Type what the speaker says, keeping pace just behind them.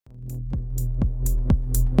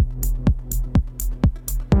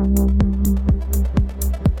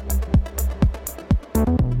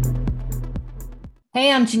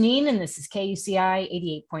Hey, I'm Janine, and this is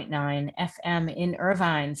KUCI 88.9 FM in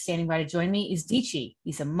Irvine. Standing by to join me is Dici.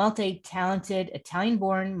 He's a multi-talented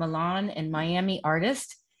Italian-born Milan and Miami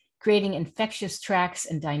artist, creating infectious tracks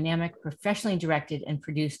and dynamic, professionally directed and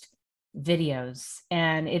produced videos.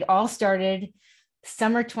 And it all started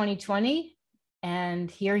summer 2020, and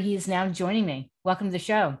here he is now joining me. Welcome to the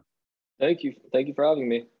show. Thank you. Thank you for having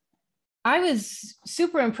me. I was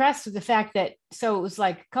super impressed with the fact that, so it was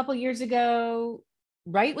like a couple years ago,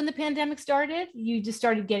 right when the pandemic started, you just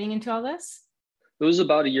started getting into all this? It was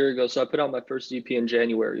about a year ago. So I put out my first EP in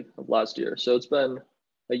January of last year. So it's been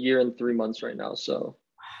a year and 3 months right now. So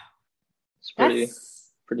it's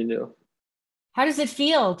pretty new. How does it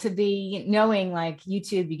feel to be knowing like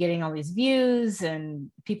YouTube, you're getting all these views and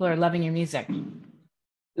people are loving your music?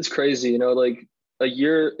 It's crazy, you know, like a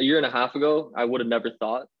year and a half ago, I would have never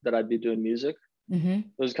thought that I'd be doing music. Mm-hmm. It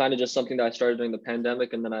was kind of just something that I started during the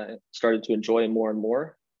pandemic, and then I started to enjoy it more and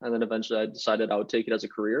more. And then eventually I decided I would take it as a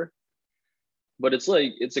career. But it's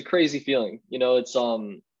like, it's a crazy feeling. You know, it's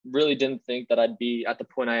really didn't think that I'd be at the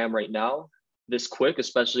point I am right now this quick,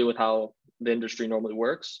 especially with how the industry normally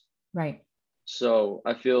works. Right. So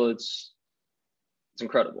I feel it's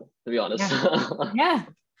incredible, to be honest. Yeah. Yeah.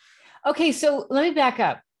 Okay, so let me back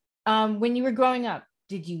up. When you were growing up,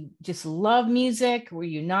 did you just love music? Were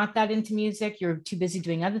you not that into music? You're too busy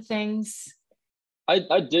doing other things?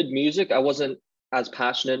 I did music. I wasn't as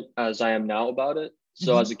passionate as I am now about it.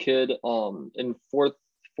 So Mm-hmm. as a kid, in fourth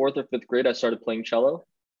or fifth grade, I started playing cello,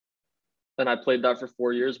 and I played that for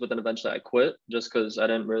 4 years. But then eventually I quit just because I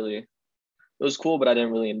didn't really. It was cool, but I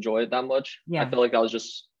didn't really enjoy it that much. I Yeah. felt like I was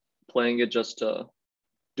just playing it just to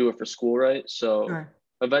do it for school, right? So Sure.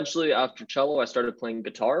 eventually, after cello, I started playing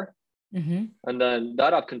guitar, Mm-hmm. and then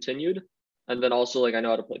that I've continued. And then also, like, I know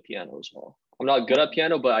how to play piano as well. I'm not good at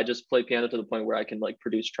piano, but I just play piano to the point where I can like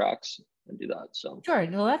produce tracks and do that. So Sure.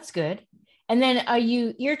 Well, that's good. And then are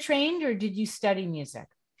you ear trained or did you study music?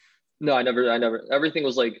 no, I never. Everything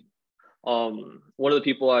was like, one of the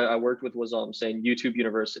people I worked with was saying YouTube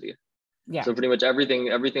University. Yeah. So pretty much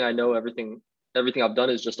everything I know, everything I've done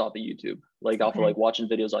is just off of YouTube, like off of Okay. like watching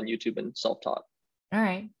videos on YouTube and self-taught. All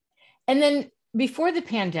right. And then before the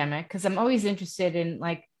pandemic, because I'm always interested in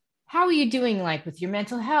like, how are you doing like with your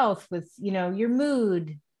mental health, with, your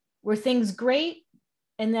mood? Were things great?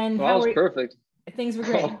 And then Well, I how was were perfect. things were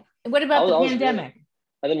great? I And what about the was great. pandemic?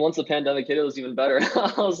 And then once the pandemic hit, it was even better.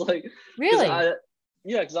 I was like, because Really?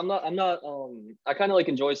 yeah, because I'm not, I kind of like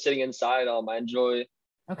enjoy sitting inside. I enjoy,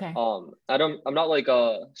 Okay. I'm not like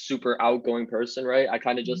a super outgoing person, right? I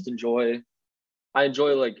kind of just I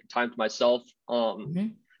enjoy like time to myself. Mm-hmm.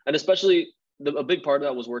 And especially a big part of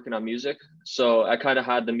that was working on music. So I kind of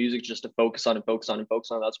had the music just to focus on and focus on and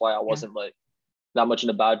focus on. That's why I Yeah, wasn't like that much in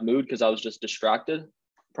a bad mood because I was just distracted,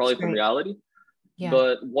 it's probably from great. reality. Yeah.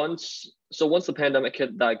 But once the pandemic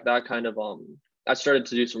hit, that kind of I started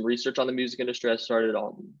to do some research on the music industry. I started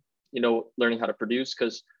learning how to produce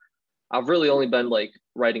because I've really only been like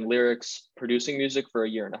writing lyrics, producing music for a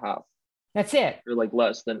year and a half, That's it. or like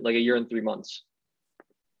less than like a year and 3 months.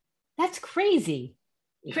 That's crazy.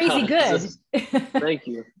 Crazy Yeah, good. thank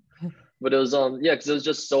you. But it was yeah, because it was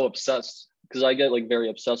just so obsessed because I get like very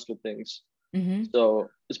obsessed with things. Hmm. So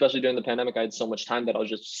especially during the pandemic, I had so much time that I was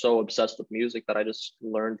just so obsessed with music that I just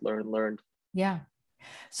learned. Yeah.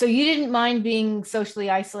 So you didn't mind being socially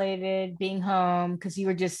isolated, being home, because you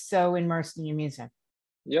were just so immersed in your music.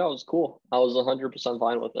 Yeah, it was cool. I was 100%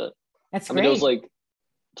 fine with it. That's I mean, there was great. like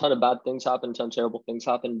a ton of bad things happen, ton of terrible things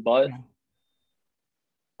happen, but Yeah.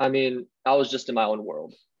 I mean, I was just in my own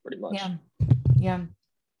world pretty much. Yeah. Yeah.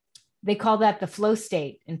 They call that the flow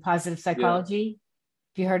state in positive Yeah, psychology.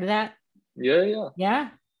 Have you heard of that? yeah. Yeah.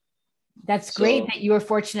 That's great So that you were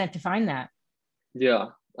fortunate to find that. yeah,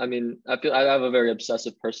 I mean, I feel I have a very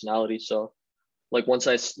obsessive personality. So like once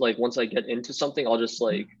I get into something, I'll just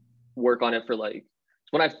like work on it for like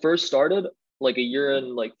when I first started, like a year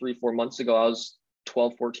and like 3 4 months ago, I was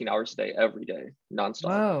 12 14 hours a day every day nonstop.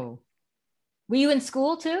 Whoa. Were you in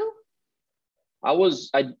school too?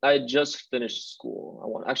 I just finished school. I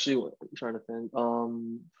want actually I'm trying to think.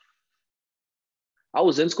 I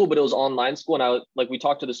was in school, but it was online school, and we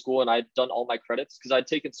talked to the school, and I'd done all my credits because I'd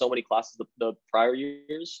taken so many classes the prior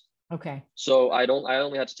years. Okay. So I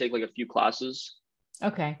only had to take like a few classes.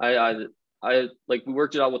 Okay. I like we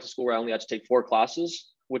worked it out with the school where I only had to take 4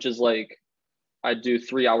 classes, which is like I do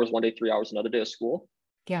 3 hours one day, 3 hours another day of school.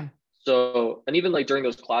 Yeah. So, and even like during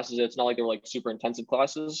those classes, it's not like they were like super intensive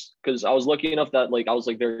classes because I was lucky enough that like I was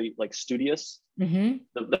like very like studious Mm-hmm.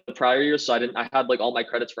 the prior year. So I had like all my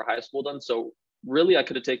credits for high school done. So really I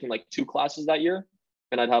could have taken like 2 classes that year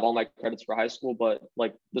and I'd have all my credits for high school, but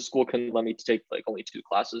like the school couldn't let me take like only 2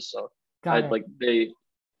 classes. So Got it. they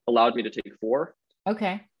allowed me to take 4.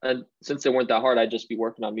 Okay. And since they weren't that hard, I'd just be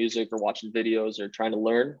working on music or watching videos or trying to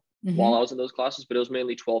learn while I Mm-hmm. was in those classes. But it was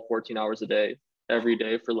mainly 12, 14 hours a day, every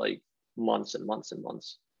day for like months and months and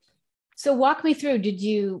months. So walk me through.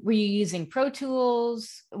 Were you using Pro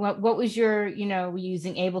Tools? What was your, were you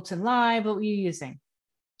using Ableton Live? What were you using?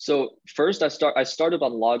 So first I started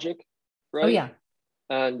on Logic, Oh right? yeah.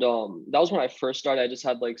 And that was when I first started. I just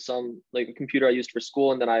had like some like a computer I used for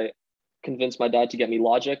school, and then I convinced my dad to get me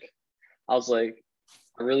Logic. I was like,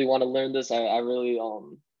 I really want to learn this. I really I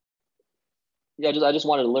just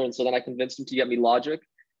wanted to learn. So then I convinced him to get me Logic.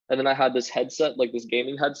 And then I had this headset, like this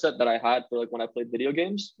gaming headset that I had for like when I played video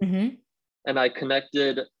games. Mm-hmm. And I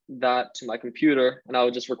connected that to my computer and I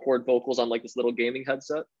would just record vocals on like this little gaming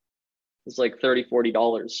headset. It's like $30, $40.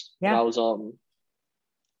 And I Yeah. was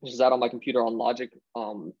just out on my computer on Logic,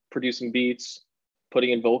 producing beats, putting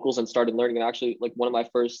in vocals and started learning. And actually like one of my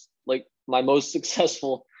first, like my most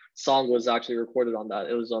successful song was actually recorded on that.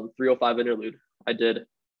 It was 305 Interlude. I did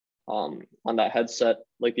on that headset,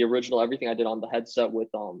 like the original everything I did on the headset with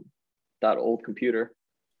that old computer.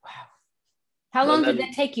 Wow. How And long did that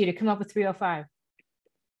then take you to come up with 305?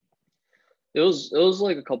 it was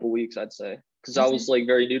like a couple weeks, I'd say, because I Okay. was like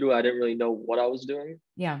very new to it. I didn't really know what I was doing.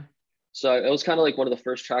 Yeah. So it was kind of like one of the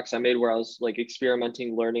first tracks I made where I was like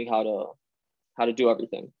experimenting, learning how to do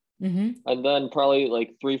everything. Mm-hmm. And then probably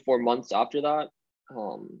like 3, 4 months after that,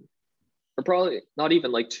 or probably not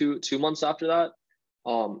even like two months after that,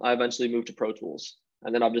 I eventually moved to Pro Tools.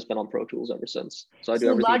 And then I've just been on Pro Tools ever since. So I do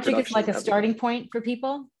So everything Logic is like production, a everything. starting point for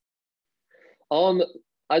people. Um,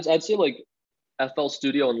 I'd say like FL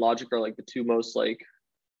Studio and Logic are like the two most like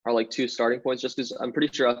are like two starting points just because I'm pretty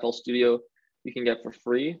sure FL Studio you can get for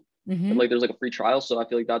free. And Mm-hmm. like there's like a free trial. So I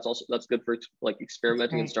feel like that's good for like That's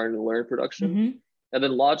experimenting and great. starting to learn production. Mm-hmm. And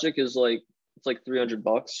then Logic is like it's like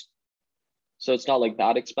 $300. So it's not like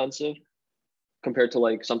that expensive compared to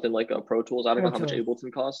like something like a Pro Tools. I don't Pro know how much Tools.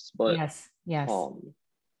 Ableton costs, but Yes. Yes. um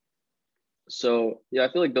so yeah,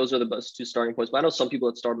 I feel like those are the best two starting points. But I know some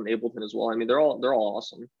people that start on Ableton as well. I mean, they're all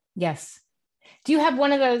awesome. Yes. Do you have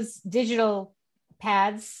one of those digital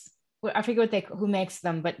pads? I forget who makes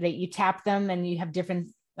them, but you tap them and you have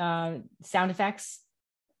different sound effects.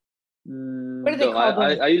 What are they No, called?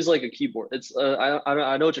 Those I use like a keyboard. It's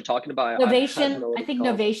I know what you're talking about. I don't Novation. know what I it's think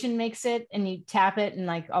called. Novation makes it, and you tap it, and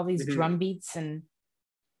like all these Mhm. drum beats, and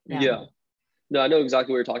yeah. Yeah. No, I know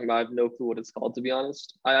exactly what you're talking about. I have no clue what it's called to be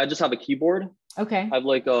honest. I just have a keyboard. I Okay. have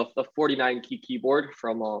like a 49 key keyboard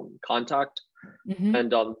from Contact, Mm-hmm.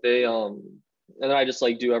 and and then I just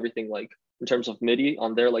like do everything like in terms of MIDI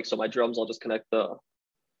on there. Like so, my drums I'll just connect the.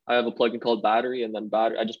 I have a plugin called Battery, and then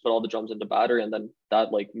Battery. I just put all the drums into Battery, and then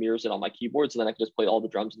that like mirrors it on my keyboard. So then I can just play all the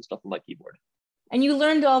drums and stuff on my keyboard. And you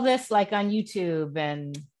learned all this like on YouTube,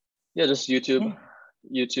 and Yeah, just yeah,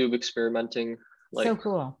 YouTube experimenting. so Like,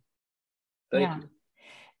 cool. thank Yeah. you.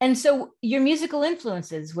 And so your musical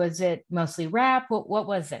influences, was it mostly rap? What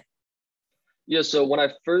was it? Yeah, so when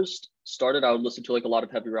I first started, I would listen to like a lot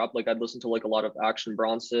of heavy rap. Like I'd listen to like a lot of Action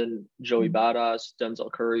Bronson, Joey Mhm. Badass,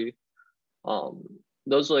 Denzel Curry. Um,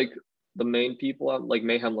 those like the main people, like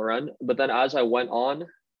Mayhem Loren. But then as I went on,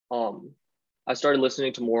 um, I started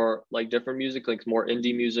listening to more like different music, like more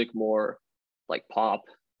indie music, more like pop,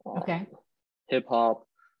 um, Okay. hip hop,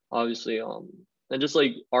 obviously, and just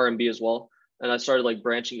like R&B as well. And I started like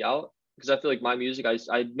branching out because I feel like my music,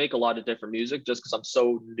 I make a lot of different music just because I'm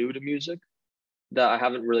so new to music that I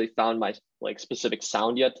haven't really found my like specific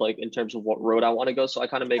sound yet, like in terms of what road I want to go. So I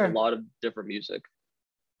kind of make a Sure. lot of different music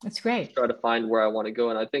That's to great. try to find where I want to go.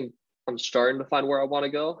 And I think I'm starting to find where I want to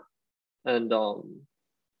go. And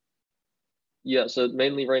yeah, so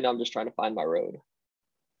mainly right now I'm just trying to find my road.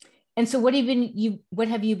 And so what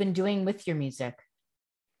have you been doing with your music?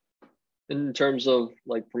 In terms of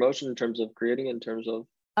like promotion, in terms of creating, in terms of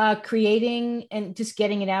Creating and just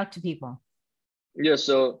getting it out to people. yeah,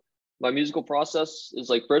 so my musical process is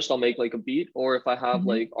like first I'll make like a beat, or if I have Hmm.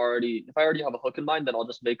 like already if I already have a hook in mind, then I'll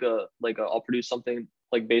just make I'll produce something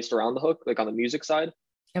like based around the hook, like on the music side.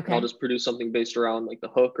 And I'll Okay. just produce something based around like the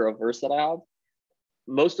hook or a verse that I have.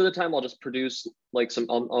 Most of the time, I'll just produce like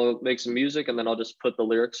I'll make some music and then I'll just put the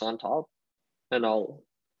lyrics on top and I'll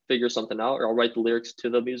figure something out or I'll write the lyrics to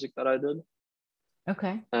the music that I did.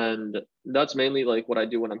 Okay. And that's mainly like what I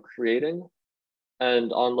do when I'm creating.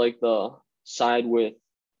 And on like the side with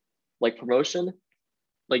like promotion,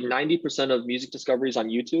 like 90% of music discovery is on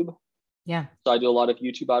YouTube. Yeah. So I do a lot of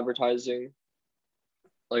YouTube advertising.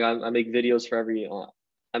 Like I make videos for every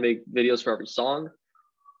song.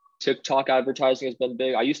 TikTok advertising has been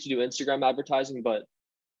big. I used to do Instagram advertising, but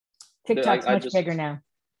TikTok's I much just, bigger now.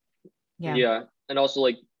 Yeah. yeah. And also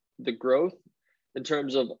like the growth in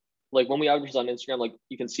terms of like when we advertise on Instagram, like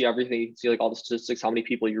you can see everything. You can see like all the statistics, how many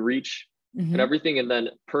people you reach and everything. And then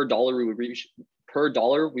per dollar we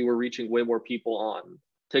were reaching way more people on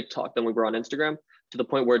TikTok than we were on Instagram, to the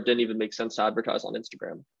point where it didn't even make sense to advertise on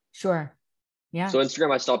Instagram. Sure. Yeah. So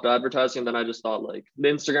Instagram, I stopped advertising, and then I just thought like the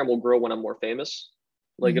Instagram will grow when I'm more famous.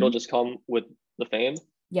 Like it'll just come with the fame.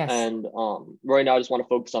 Yes. And right now I just want to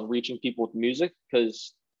focus on reaching people with music,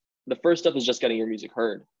 because the first step is just getting your music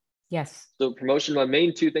heard. Yes. So promotion, my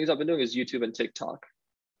main two things I've been doing is YouTube and TikTok.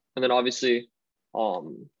 And then obviously,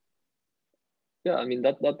 yeah, I mean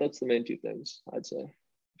that's the main two things I'd say.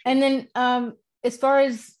 And then as far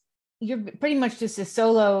as, you're pretty much just a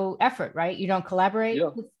solo effort, right? You don't collaborate Yeah.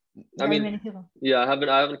 with I mean, many people. Yeah, I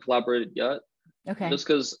haven't collaborated yet. Okay. Just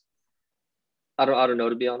because I don't know,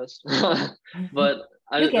 to be honest. But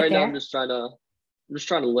right now I'm just trying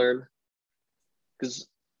to learn, because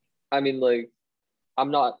I mean, like, I'm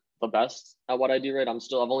not the best at what I do, right? I've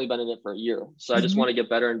only been in it for a year. So I just want to get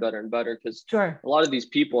better and better and better, because sure, a lot of these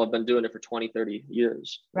people have been doing it for 20, 30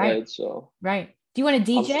 years. Right. So right. Do you want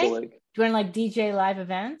to DJ? Do you want to like DJ live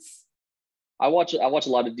events? I watch a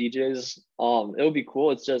lot of DJs. It would be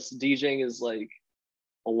cool. It's just DJing is like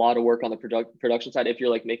a lot of work on the production side if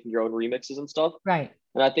you're like making your own remixes and stuff. Right.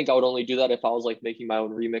 And I think I would only do that if I was like making my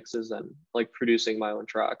own remixes and like producing my own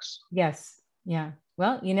tracks. Yes. Yeah.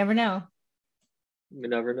 Well, you never know. You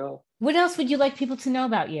never know. What else would you like people to know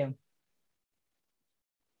about you?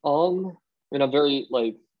 I mean,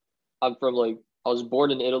 I'm from like, I was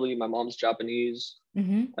born in Italy. My mom's Japanese.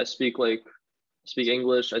 I speak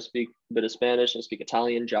English. I speak a bit of Spanish. I speak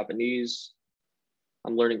Italian, Japanese.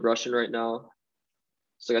 I'm learning Russian right now.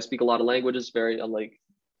 So I speak a lot of languages.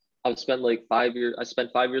 I spent 5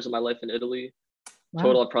 years of my life in Italy. Wow.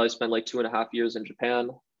 Total, I've probably spent like 2.5 years in Japan.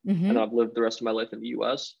 And then I've lived the rest of my life in the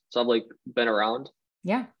US. So I've like been around.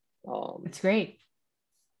 Yeah. It's great.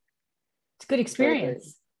 It's a good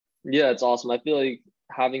experience. Yeah, it's awesome. I feel like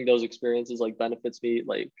having those experiences like benefits me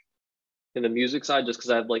like in the music side, just because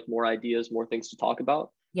I have like more ideas, more things to talk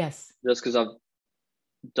about. Yes. Just because I've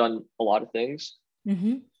done a lot of things.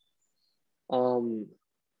 And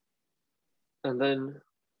then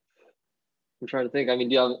I'm trying to think. I mean,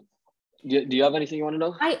 do you have anything you want to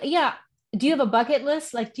know? Do you have a bucket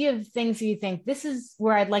list? Like, do you have things you think this is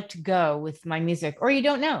where I'd like to go with my music, or you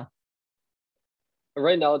don't know?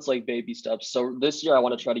 Right now, it's like baby steps. So this year, I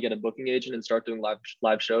want to try to get a booking agent and start doing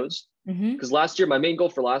live shows. Because last year, my main goal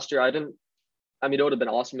for last year, it would have been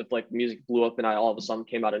awesome if like music blew up and I all of a sudden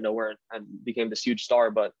came out of nowhere and became this huge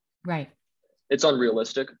star. But it's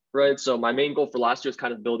unrealistic, right? So my main goal for last year is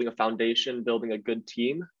kind of building a foundation, building a good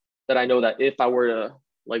team that I know that if I were to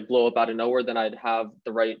like blow up out of nowhere, then I'd have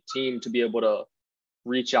the right team to be able to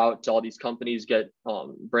reach out to all these companies, get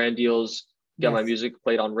brand deals, get my music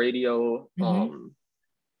played on radio,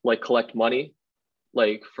 like collect money,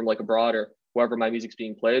 like from like abroad or wherever my music's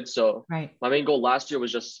being played. So my main goal last year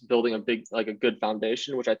was just building a good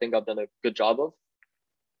foundation, which I think I've done a good job of.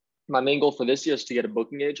 My main goal for this year is to get a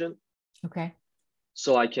booking agent. Okay.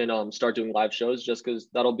 So I can start doing live shows, just because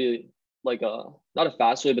that'll be like not a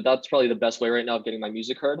fast way, but that's probably the best way right now of getting my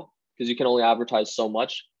music heard, because you can only advertise so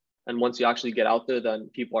much. And once you actually get out there, then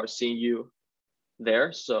people are seeing you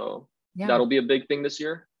there. So that'll be a big thing this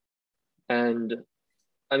year. And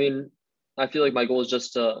I mean, I feel like my goal is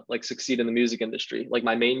just to like succeed in the music industry, like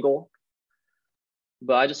my main goal.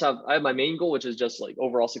 But I have my main goal, which is just like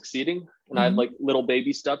overall succeeding. And I have like little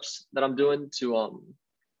baby steps that I'm doing to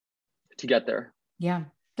get there. Yeah.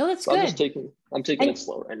 No, that's good. I'm taking it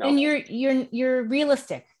slow right now. And you're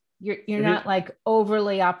realistic. You're not like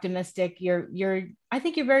overly optimistic. I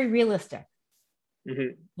think you're very realistic.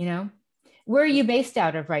 You know, where are you based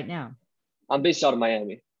out of right now? I'm based out of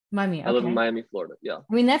Miami. Miami. Okay. I live in Miami, Florida. Yeah.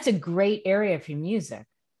 I mean, that's a great area for music.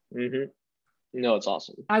 No, it's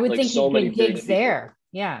awesome. I would think so many gigs there.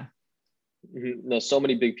 Yeah. No, so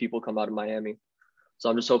many big people come out of Miami. So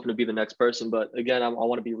I'm just hoping to be the next person. But again, I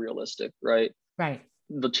want to be realistic, right? Right.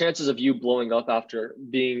 The chances of you blowing up after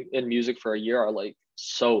being in music for a year are like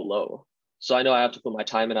so low. So I know I have to put my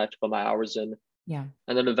time in, I have to put my hours in. Yeah.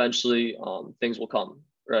 And then eventually things will come,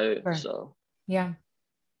 right? Sure. So yeah.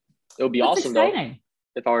 It would be awesome though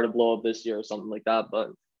if I were to blow up this year or something like that. But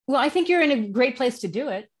well, I think you're in a great place to do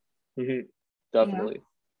it. Definitely.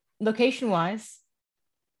 Location wise.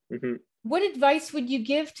 What advice would you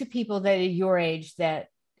give to people that are your age that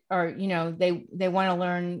or, you know, they want to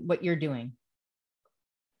learn what you're doing?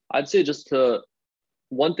 I'd say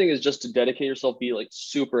one thing is just to dedicate yourself, be like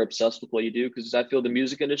super obsessed with what you do. Cause I feel the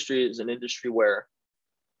music industry is an industry where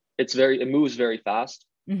it moves very fast,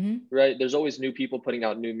 right? There's always new people putting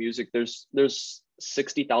out new music. There's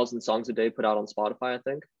 60,000 songs a day put out on Spotify, I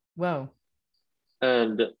think. Whoa.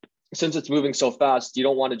 And since it's moving so fast, you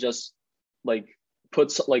don't want to just like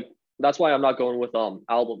that's why I'm not going with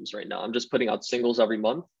albums right now. I'm just putting out singles every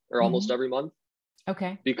month or almost every month.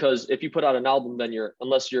 Okay. Because if you put out an album, then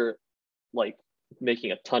unless you're like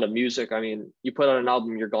making a ton of music, I mean, you put out an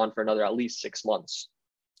album, you're gone for another at least 6 months,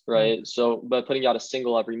 right? So by putting out a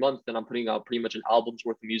single every month, then I'm putting out pretty much an album's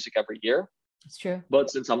worth of music every year. That's true. But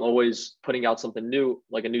since I'm always putting out something new,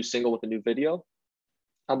 like a new single with a new video,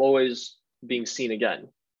 I'm always being seen again.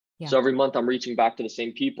 Yeah. So every month I'm reaching back to the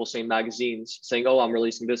same people, same magazines, saying, oh, I'm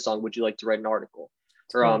releasing this song. Would you like to write an article?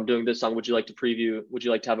 Or I'm doing this song. Would you like to preview? Would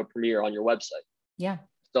you like to have a premiere on your website? Yeah.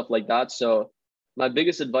 Stuff like that. So my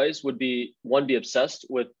biggest advice would be, one, be obsessed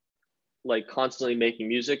with like constantly making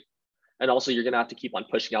music. And also you're going to have to keep on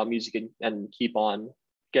pushing out music and keep on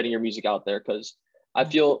getting your music out there. Cause I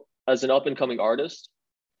feel as an up and coming artist,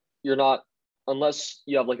 you're not, unless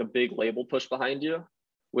you have like a big label push behind you,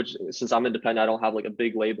 which since I'm independent, I don't have like a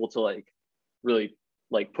big label to like really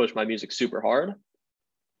like push my music super hard.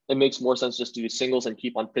 It makes more sense just to do singles and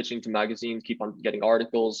keep on pitching to magazines, keep on getting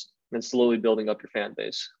articles, and slowly building up your fan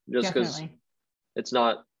base. Just because it's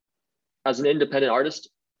not, as an independent artist,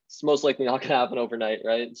 it's most likely not going to happen overnight,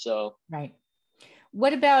 right? So right.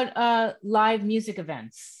 What about live music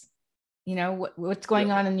events? You know, what's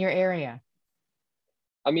going on in your area?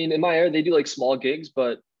 I mean, in my area, they do like small gigs,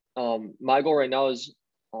 but my goal right now is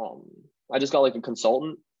I just got like a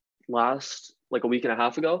consultant last like a week and a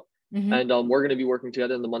half ago. And we're going to be working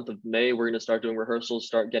together in the month of May. We're going to start doing rehearsals,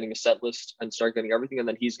 start getting a set list, and start getting everything. And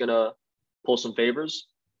then he's going to pull some favors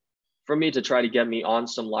for me to try to get me on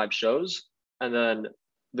some live shows. And then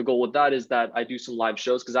the goal with that is that I do some live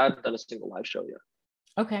shows, because I haven't done a single live show yet.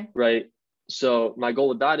 Okay. Right. So my goal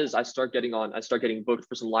with that is I start getting booked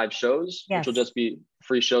for some live shows, which will just be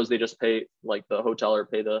free shows. They just pay like the hotel or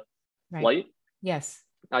pay the flight. Yes.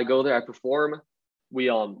 I go there, I perform, we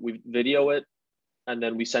video it, and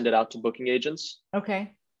then we send it out to booking agents.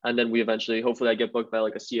 Okay. And then we eventually, hopefully I get booked by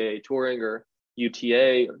like a CAA Touring or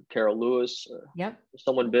UTA or Carol Lewis or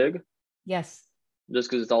someone big. Yes. Just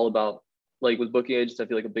because it's all about, like with booking agents, I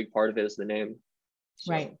feel like a big part of it is the name.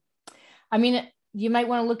 So. Right. I mean, you might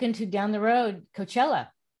want to look into down the road, Coachella.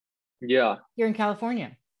 Yeah. Here in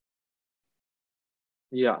California.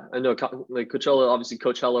 Yeah, I know. Like Coachella, obviously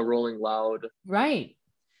Coachella, Rolling Loud. Right.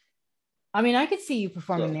 I mean, I could see you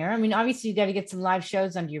performing there. I mean, obviously you got to get some live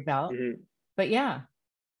shows under your belt, but yeah.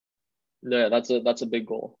 Yeah, that's a big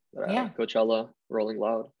goal. Coachella, Rolling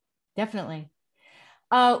Loud. Definitely.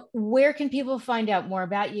 Where can people find out more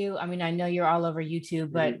about you? I mean, I know you're all over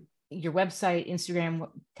YouTube, but your website, Instagram,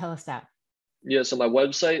 tell us that. Yeah, so my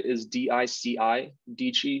website is Dici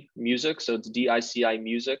Music. So it's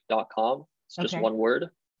dicimusic.com. It's just one word.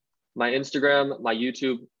 My Instagram, my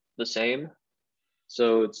YouTube, the same.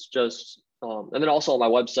 So it's just, and then also on my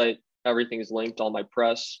website, everything is linked. All my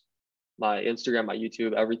press, my Instagram, my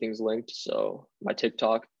YouTube, everything's linked. So my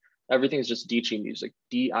TikTok, everything's just Dici Music,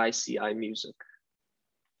 DICI Music.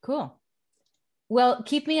 Cool. Well,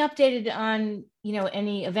 keep me updated on, you know,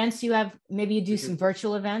 any events you have. Maybe you do some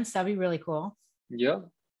virtual events. That'd be really cool. Yeah.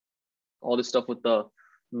 All this stuff with the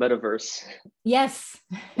metaverse. Yes.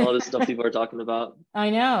 All this stuff people are talking about.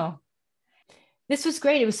 I know. This was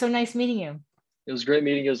great. It was so nice meeting you. It was great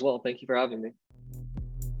meeting you as well. Thank you for having me.